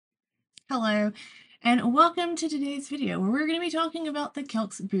Hello, and welcome to today's video where we're going to be talking about the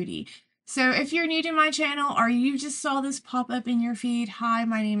Keks bootie. So if you're new to my channel or you just saw this pop up in your feed, hi,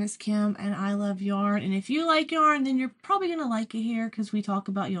 my name is Kim and I love yarn. And if you like yarn, then you're probably going to like it here because we talk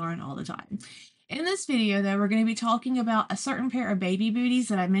about yarn all the time. In this video, though, we're going to be talking about a certain pair of baby booties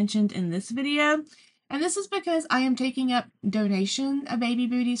that I mentioned in this video. And this is because I am taking up donation of baby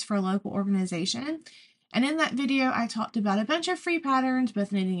booties for a local organization. And in that video, I talked about a bunch of free patterns,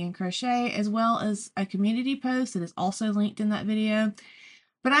 both knitting and crochet, as well as a community post that is also linked in that video.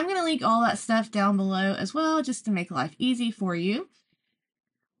 But I'm going to link all that stuff down below as well, just to make life easy for you.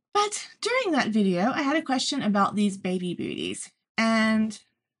 But during that video, I had a question about these baby booties. And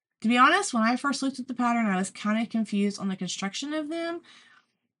to be honest, when I first looked at the pattern, I was kind of confused on the construction of them.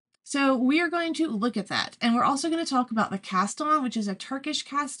 So we are going to look at that, and we're also going to talk about the cast-on, which is a Turkish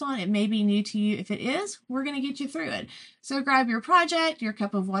cast-on. It may be new to you. If it is, we're going to get you through it. So grab your project, your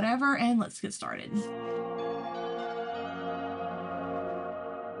cup of whatever, and let's get started.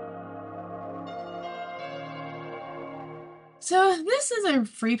 So this is a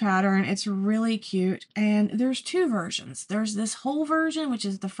free pattern. It's really cute, and there's two versions. There's this whole version, which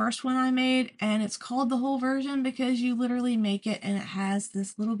is the first one I made, and it's called the whole version because you literally make it and it has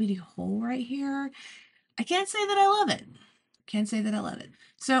this little bitty hole right here. I can't say that I love it. Can't say that I love it.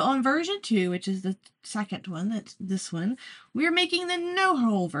 So on version 2, which is the second one, that's this one, we're making the no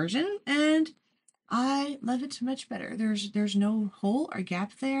hole version, and I love it much better. There's no hole or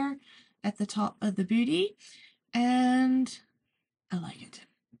gap there at the top of the bootie, and I like it.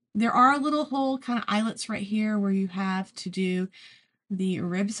 There are little hole kind of eyelets right here where you have to do the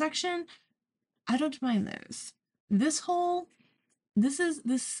rib section. I don't mind those. This hole,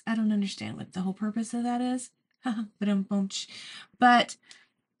 this I don't understand what the whole purpose of that is. But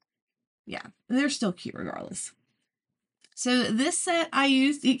yeah, they're still cute regardless. So this set I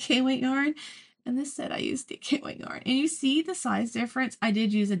used DK weight yarn, and this set I used DK weight yarn. And you see the size difference. I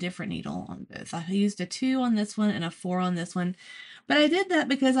did use a different needle on both. I used a 2 on this one and a 4 on this one. But I did that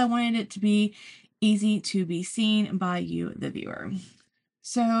because I wanted it to be easy to be seen by you, the viewer.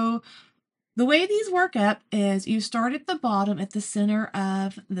 So the way these work up is you start at the bottom at the center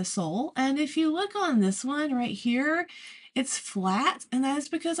of the sole. And if you look on this one right here, it's flat, and that is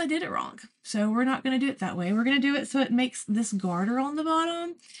because I did it wrong. So we're not going to do it that way. We're going to do it so it makes this garter on the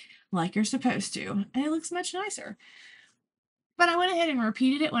bottom like you're supposed to, and it looks much nicer. But I went ahead and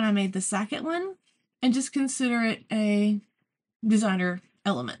repeated it when I made the second one, and just consider it a designer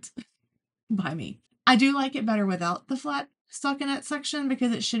element by me. I do like it better without the flat stockinette section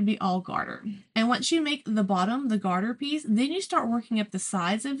because it should be all garter. And once you make the bottom, the garter piece, then you start working up the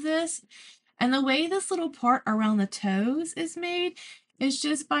sides of this. And the way this little part around the toes is made is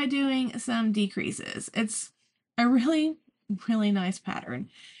just by doing some decreases. It's a really, really nice pattern.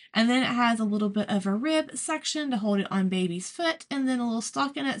 And then it has a little bit of a rib section to hold it on baby's foot, and then a little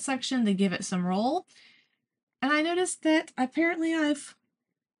stockinette section to give it some roll. And I noticed that apparently I've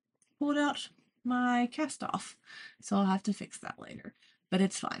pulled out my cast off, so I'll have to fix that later. But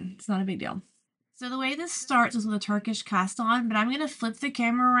it's fine. It's not a big deal. So the way this starts is with a Turkish cast on, but I'm going to flip the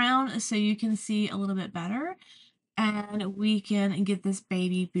camera around so you can see a little bit better, and we can get this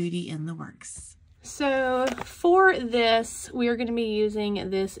baby bootie in the works. So for this, we are going to be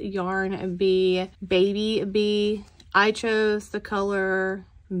using this Yarn Bee Baby Bee. I chose the color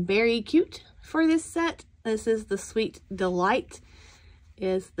Very Cute for this set. This is the Sweet Delight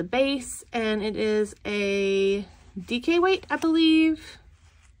is the base, and it is a DK weight, I believe.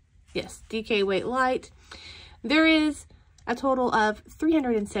 Yes, DK weight light. There is a total of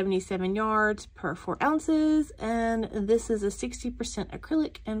 377 yards per 4 ounces, and this is a 60%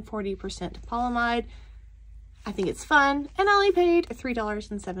 acrylic and 40% polyamide. I think it's fun, and I only paid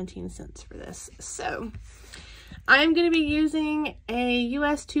 $3.17 for this. So I'm going to be using a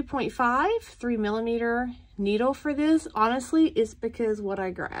US 2.5 3mm needle for this. Honestly, it's because what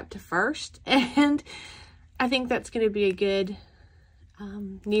I grabbed first, and I think that's going to be a good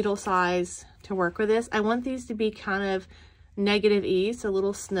needle size to work with this. I want these to be kind of negative E, so a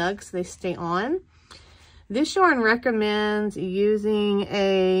little snug so they stay on. This yarn recommends using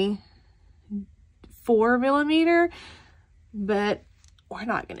a 4mm, but we're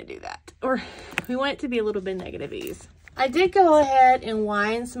not going to do that. Or we want it to be a little bit negative ease. I did go ahead and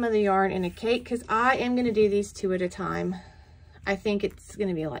wind some of the yarn in a cake because I am going to do these 2 at a time. I think it's going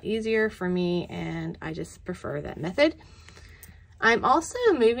to be a lot easier for me, and I just prefer that method. I'm also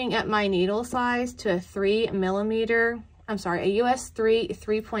moving up my needle size to a 3mm. I'm sorry, a US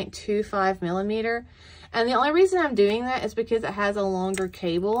 3.25mm. And the only reason I'm doing that is because it has a longer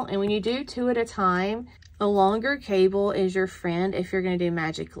cable. And when you do 2 at a time, A longer cable is your friend if you're going to do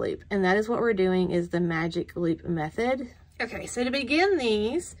magic loop, and that is what we're doing, is the magic loop method. Okay, so to begin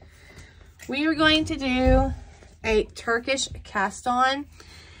these, we are going to do a Turkish cast on.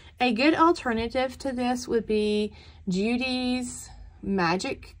 A good alternative to this would be Judy's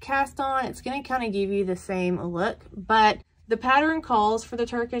magic cast on. It's going to kind of give you the same look, but the pattern calls for the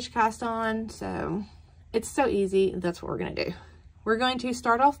Turkish cast on, so it's so easy. That's what we're going to do. We're going to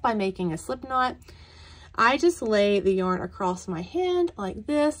start off by making a slip knot. I just lay the yarn across my hand like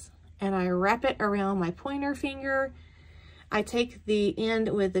this, and I wrap it around my pointer finger. I take the end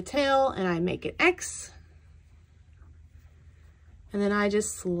with the tail and I make an X, and then I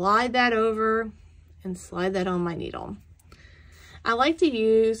just slide that over and slide that on my needle. I like to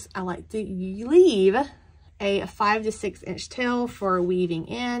leave a 5 to 6 inch tail for weaving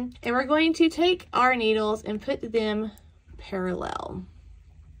in, and we're going to take our needles and put them parallel.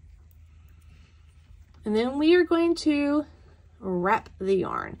 And then we are going to wrap the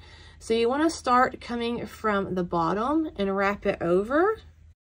yarn. So you want to start coming from the bottom and wrap it over.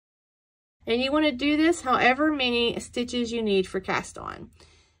 And you want to do this however many stitches you need for cast on.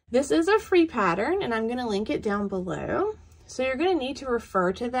 This is a free pattern, and I'm going to link it down below. So you're going to need to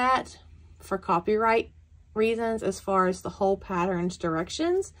refer to that for copyright reasons as far as the whole pattern's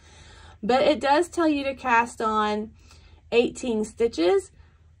directions. But it does tell you to cast on 18 stitches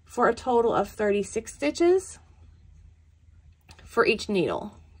for a total of 36 stitches for each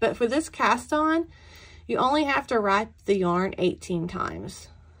needle. But for this cast on, you only have to wrap the yarn 18 times.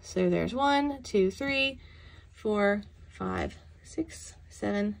 So there's 1, 2, 3, 4, 5, 6,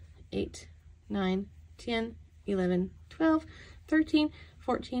 7, 8, 9, 10, 11, 12, 13,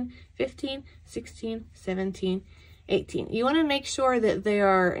 14, 15, 16, 17, 18. You want to make sure that they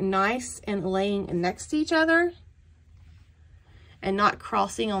are nice and laying next to each other and not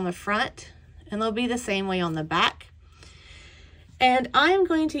crossing on the front, and they'll be the same way on the back. And I'm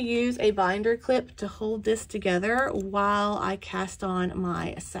going to use a binder clip to hold this together while I cast on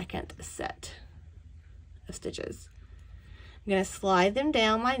my second set of stitches. I'm going to slide them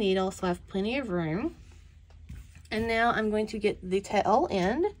down my needle so I have plenty of room. And now I'm going to get the tail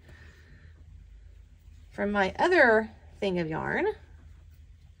end from my other thing of yarn,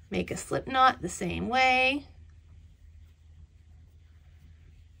 make a slip knot the same way.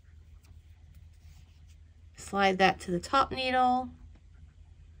 Slide that to the top needle.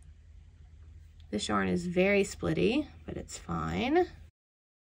 This yarn is very splitty, but it's fine.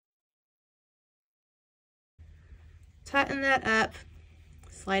 Tighten that up,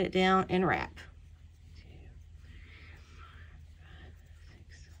 slide it down, and wrap. 2, 4, 5,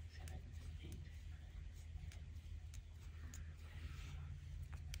 6, 7, 8.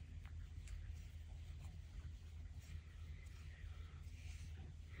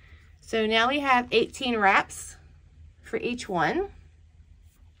 So now we have 18 wraps for each one.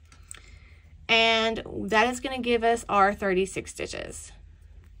 And that is going to give us our 36 stitches.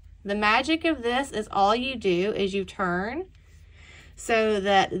 The magic of this is all you do is you turn so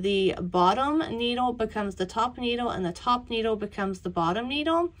that the bottom needle becomes the top needle and the top needle becomes the bottom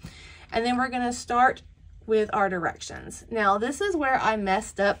needle. And then we're going to start with our directions. Now this is where I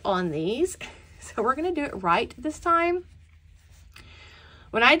messed up on these. So we're going to do it right this time.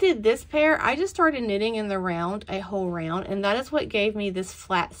 When I did this pair, I just started knitting in the round, a whole round, and that is what gave me this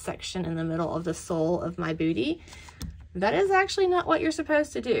flat section in the middle of the sole of my bootie. That is actually not what you're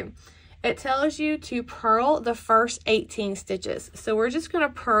supposed to do. It tells you to purl the first 18 stitches. So we're just going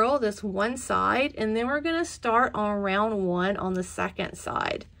to purl this one side, and then we're going to start on round 1 on the second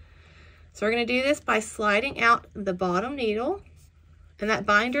side. So we're going to do this by sliding out the bottom needle, and that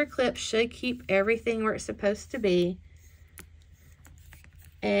binder clip should keep everything where it's supposed to be.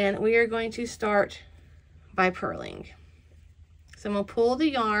 And we are going to start by purling. So I'm going to pull the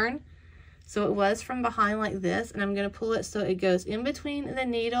yarn so it was from behind like this, and I'm going to pull it so it goes in between the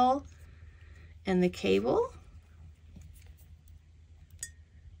needle and the cable.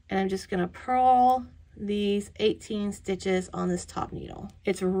 And I'm just going to purl these 18 stitches on this top needle.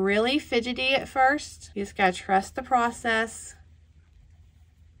 It's really fidgety at first. You just got to trust the process.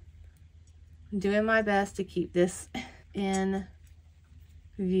 I'm doing my best to keep this in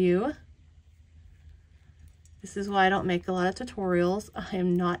view. This is why I don't make a lot of tutorials. I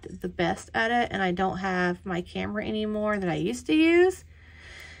am not the best at it, and I don't have my camera anymore that I used to use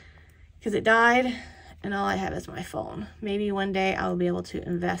because it died, and all I have is my phone. Maybe one day I will be able to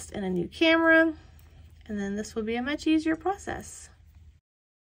invest in a new camera, and then this will be a much easier process.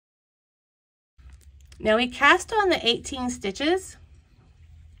 Now we cast on the 18 stitches,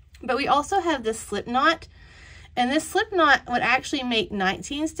 but we also have this slip knot. And this slip knot would actually make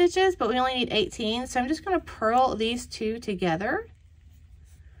 19 stitches, but we only need 18. So I'm just going to purl these two together.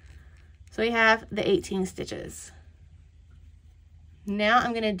 So we have the 18 stitches. Now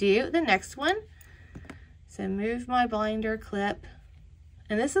I'm going to do the next one. So move my binder clip.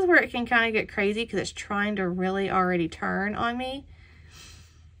 And this is where it can kind of get crazy because it's trying to really already turn on me.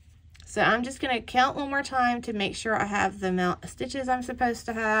 So I'm just going to count one more time to make sure I have the amount of stitches I'm supposed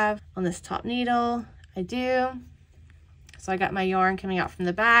to have on this top needle. I do. So I got my yarn coming out from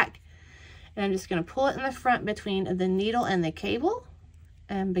the back. And I'm just going to pull it in the front between the needle and the cable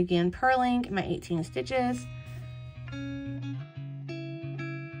and begin purling my 18 stitches.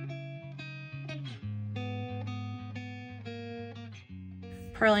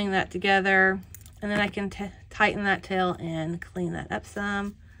 Purling that together, and then I can tighten that tail and clean that up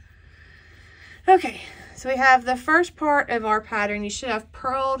some. Okay, so we have the first part of our pattern. You should have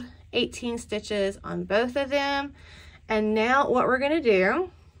purled 18 stitches on both of them. And now what we're going to do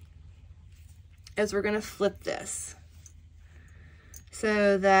is we're going to flip this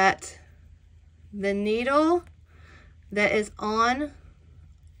so that the needle that is on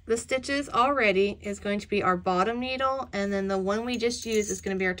the stitches already is going to be our bottom needle, and then the one we just used is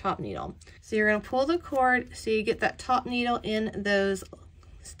going to be our top needle. So you're going to pull the cord so you get that top needle in those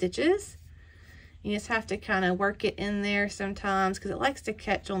stitches. You just have to kind of work it in there sometimes because it likes to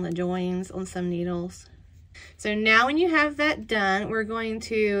catch on the joins on some needles. So now when you have that done, we're going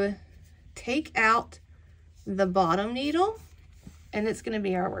to take out the bottom needle, and it's going to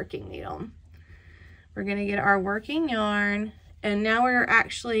be our working needle. We're going to get our working yarn, and now we're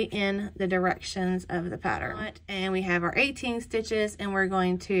actually in the directions of the pattern. And we have our 18 stitches, and we're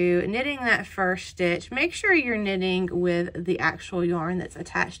going to knitting that first stitch. Make sure you're knitting with the actual yarn that's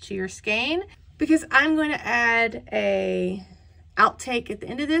attached to your skein, because I'm going to add a outtake at the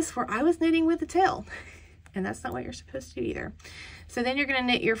end of this where I was knitting with the tail, and that's not what you're supposed to do either. So then you're going to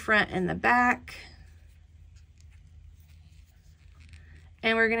knit your front and the back,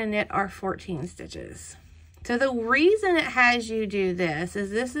 and we're going to knit our 14 stitches. So the reason it has you do this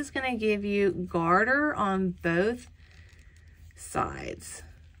is going to give you garter on both sides.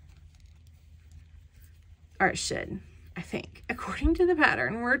 Or it should, I think, according to the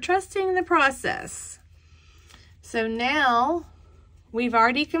pattern. We're trusting the process. So now we've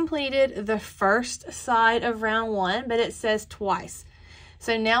already completed the first side of round one, but it says twice.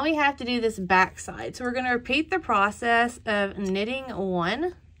 So now we have to do this back side. So we're going to repeat the process of knitting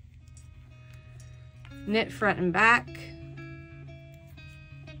one, knit front and back,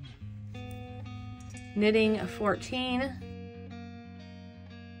 knitting 14,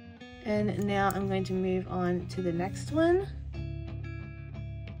 and now I'm going to move on to the next one.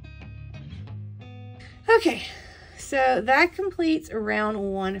 Okay, so that completes round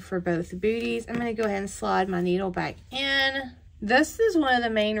one for both booties. I'm going to go ahead and slide my needle back in. This is one of the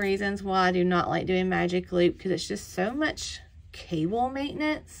main reasons why I do not like doing magic loop, because it's just so much cable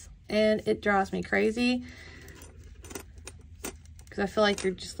maintenance. And it drives me crazy because I feel like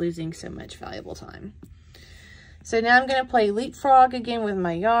you're just losing so much valuable time. So now I'm going to play leapfrog again with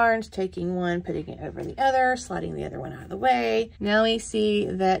my yarns, taking one, putting it over the other, sliding the other one out of the way. Now we see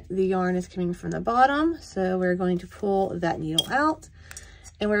that the yarn is coming from the bottom, so we're going to pull that needle out,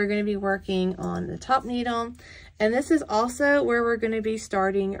 and we're going to be working on the top needle. And this is also where we're going to be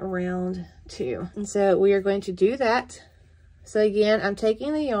starting round two. And so we are going to do that. So again, I'm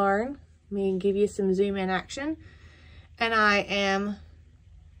taking the yarn, let me give you some zoom in action, and I am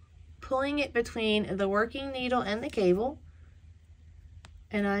pulling it between the working needle and the cable,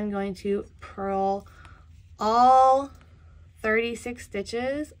 and I'm going to purl all 36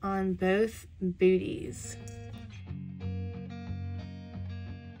 stitches on both booties.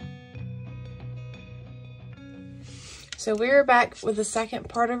 So we're back with the second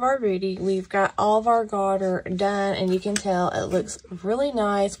part of our bootie. We've got all of our garter done, and you can tell it looks really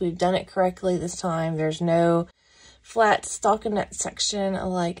nice. We've done it correctly this time. There's no flat stockinette section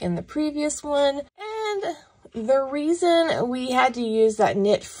like in the previous one. And the reason we had to use that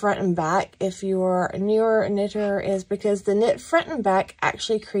knit front and back, if you're a newer knitter, is because the knit front and back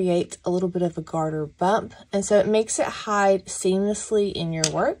actually creates a little bit of a garter bump. And so it makes it hide seamlessly in your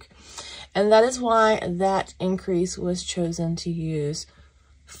work. And that is why that increase was chosen to use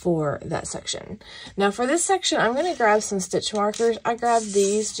for that section. Now for this section, I'm going to grab some stitch markers. I grabbed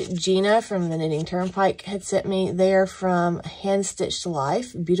these. Gina from the Knitting Turnpike had sent me. They are from Hand Stitched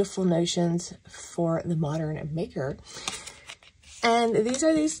Life, Beautiful Notions for the Modern Maker. And these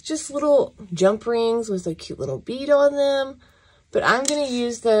are just little jump rings with a cute little bead on them. But I'm going to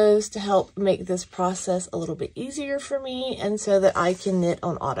use those to help make this process a little bit easier for me, and so that I can knit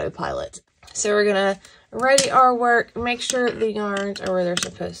on autopilot. So we're gonna ready our work, make sure the yarns are where they're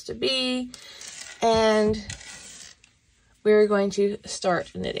supposed to be, and we're going to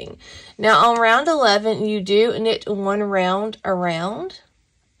start knitting. Now on round 11, you do knit 1 round around,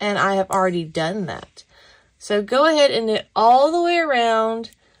 and I have already done that. So go ahead and knit all the way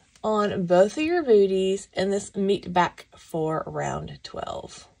around on both of your booties, and this meet back for round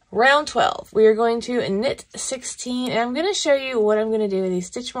 12. Round 12, we are going to knit 16, and I'm going to show you what I'm going to do with these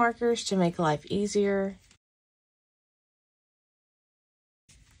stitch markers to make life easier.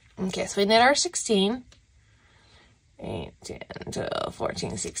 Okay, so we knit our 16, 8, 10, 12,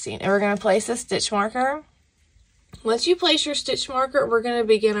 14, 16, and we're going to place a stitch marker. Once you place your stitch marker, we're going to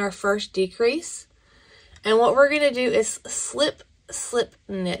begin our first decrease, and what we're going to do is slip, slip,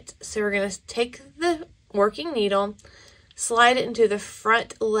 knit. So we're going to take the working needle, slide it into the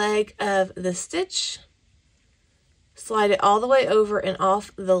front leg of the stitch, slide it all the way over and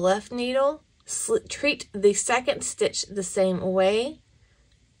off the left needle, treat the second stitch the same way,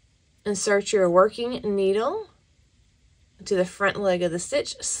 insert your working needle to the front leg of the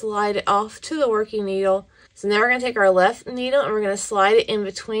stitch, slide it off to the working needle. So now we're going to take our left needle and we're going to slide it in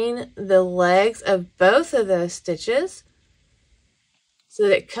between the legs of both of those stitches, so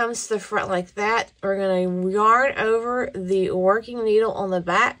that it comes to the front like that. We're going to yarn over the working needle on the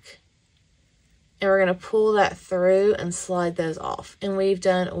back, and we're going to pull that through and slide those off. And we've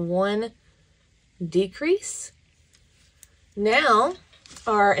done 1 decrease. Now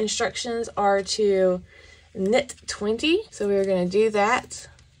our instructions are to knit 20. So we're going to do that.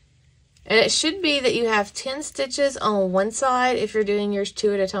 And it should be that you have 10 stitches on one side if you're doing yours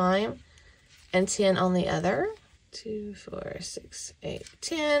 2 at a time, and 10 on the other. 2, 4, 6, 8,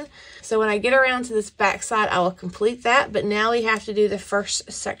 10. So when I get around to this back side, I will complete that. But now we have to do the first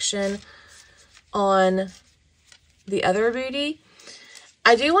section on the other booty.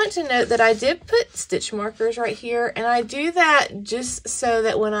 I do want to note that I did put stitch markers right here, and I do that just so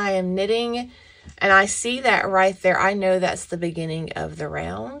that when I am knitting and I see that right there, I know that's the beginning of the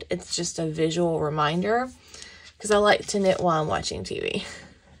round. It's just a visual reminder, because I like to knit while I'm watching TV,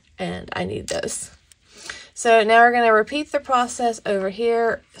 and I need those. So now we're going to repeat the process over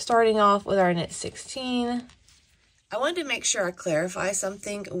here, starting off with our knit 16. I wanted to make sure I clarify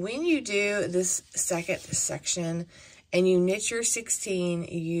something. When you do this second section and you knit your 16,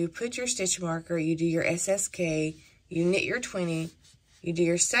 you put your stitch marker, you do your SSK, you knit your 20, you do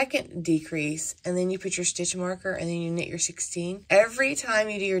your second decrease, and then you put your stitch marker, and then you knit your 16. Every time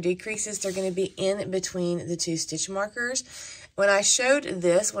you do your decreases, they're going to be in between the 2 stitch markers. When I showed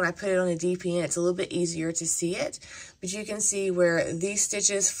this, when I put it on a DPN, it's a little bit easier to see it, but you can see where these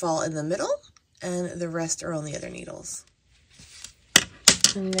stitches fall in the middle and the rest are on the other needles.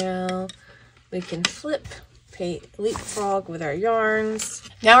 And now we can flip, leapfrog with our yarns.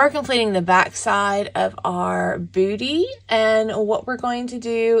 Now we're completing the back side of our booty, and what we're going to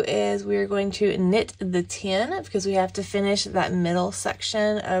do is we're going to knit the 10 because we have to finish that middle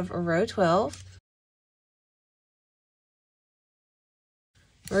section of row 12.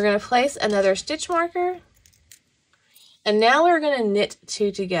 We're going to place another stitch marker, and now we're going to knit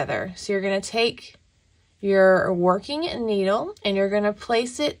 2 together. So you're going to take your working needle and you're going to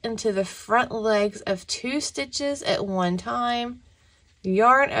place it into the front legs of 2 stitches at one time,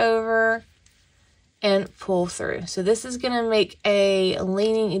 yarn over, and pull through. So this is going to make a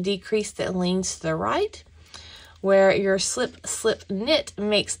leaning decrease that leans to the right, where your slip, slip, knit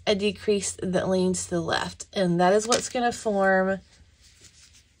makes a decrease that leans to the left. And that is what's going to form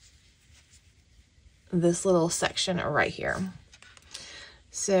this little section right here.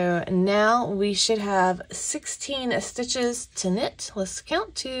 So now we should have 16 stitches to knit. Let's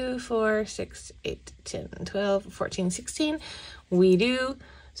count: 2, 4, 6, 8, 10, 12, 14, 16. We do.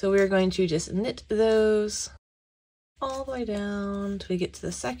 So we're going to just knit those all the way down till we get to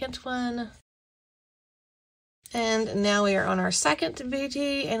the second one. And now we are on our second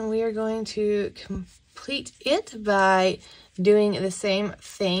booty, and we are going to complete it by doing the same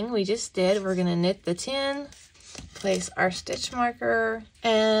thing we just did. We're going to knit the 10, place our stitch marker,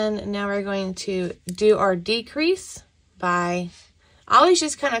 and now we're going to do our decrease by, I always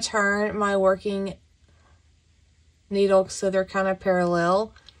just kind of turn my working needle so they're kind of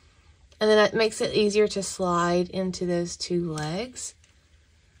parallel, and then that makes it easier to slide into those 2 legs.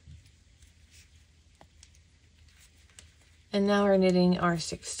 And now we're knitting our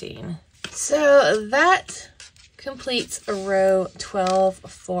 16. So that completes row 12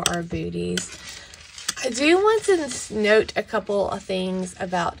 for our booties. I do want to note a couple of things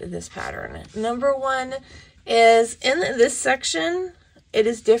about this pattern. Number one is in this section, it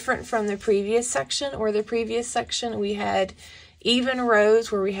is different from the previous section, or the previous section we had even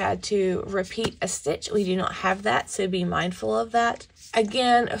rows where we had to repeat a stitch. We do not have that, so be mindful of that.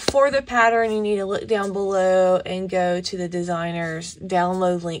 Again, for the pattern, you need to look down below and go to the designer's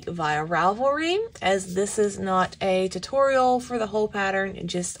download link via Ravelry, as this is not a tutorial for the whole pattern,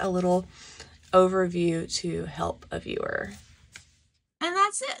 just a little overview to help a viewer. And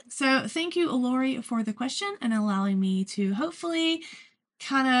that's it. So thank you, Lori, for the question and allowing me to hopefully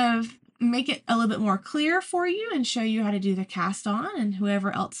kind of make it a little bit more clear for you and show you how to do the cast on, and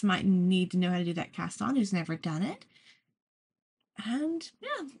whoever else might need to know how to do that cast on who's never done it. And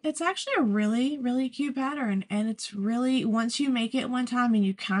yeah, it's actually a really, really cute pattern. And it's really, once you make it one time and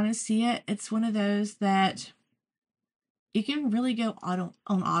you kind of see it, it's one of those that you can really go on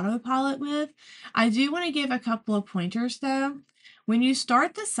autopilot with. I do want to give a couple of pointers though. When you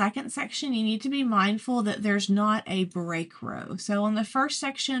start the second section, you need to be mindful that there's not a break row. So on the first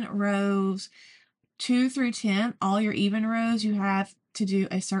section, rows 2 through 10, all your even rows, you have to do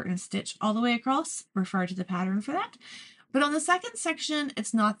a certain stitch all the way across. Refer to the pattern for that. But on the second section,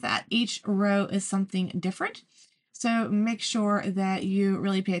 it's not that. Each row is something different. So make sure that you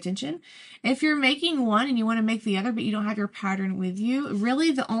really pay attention. If you're making one and you want to make the other, but you don't have your pattern with you, really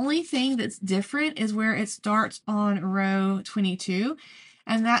the only thing that's different is where it starts on row 22.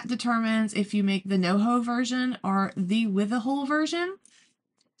 And that determines if you make the no-hoe version or the with a hole version.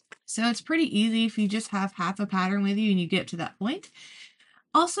 So it's pretty easy if you just have half a pattern with you and you get to that point.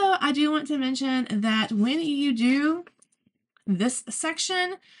 Also, I do want to mention that when you do this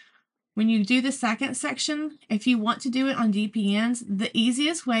section, when you do the second section, if you want to do it on DPNs, the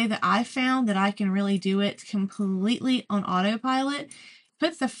easiest way that I found that I can really do it completely on autopilot,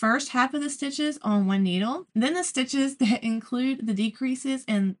 put the first half of the stitches on one needle, then the stitches that include the decreases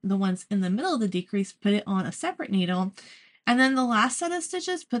and the ones in the middle of the decrease, put it on a separate needle, and then the last set of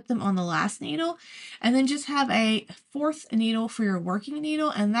stitches, put them on the last needle, and then just have a fourth needle for your working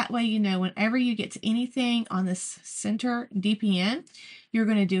needle. And that way, you know, whenever you get to anything on this center DPN, you're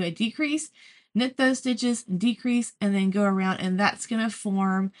going to do a decrease, knit those stitches, decrease, and then go around, and that's going to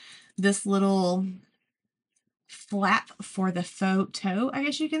form this little flap for the faux toe, I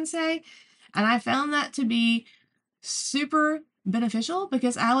guess you can say. And I found that to be super beneficial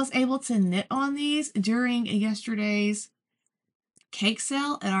because I was able to knit on these during yesterday's cake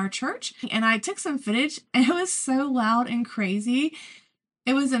sale at our church, and I took some footage and it was so loud and crazy.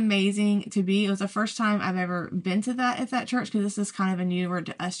 It was amazing to be. It was the first time I've ever been to that at that church, because this is kind of a newer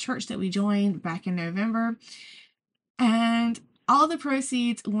to us church that we joined back in November. And all the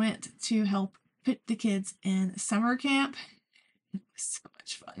proceeds went to help put the kids in summer camp. It was so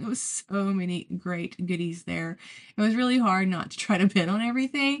much fun. It was so many great goodies there. It was really hard not to try to bid on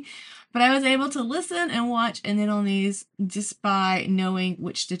everything, but I was able to listen and watch and knit on these just by knowing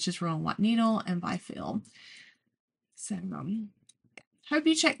which stitches were on what needle and by feel. So, hope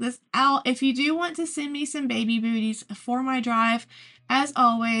you check this out. If you do want to send me some baby booties for my drive, as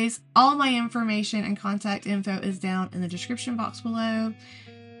always, all my information and contact info is down in the description box below.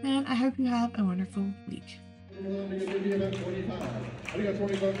 And I hope you have a wonderful week.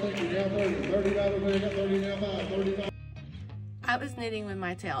 I was knitting with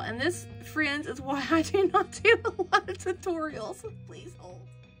my tail, and this, friends, is why I do not do a lot of tutorials. Please hold.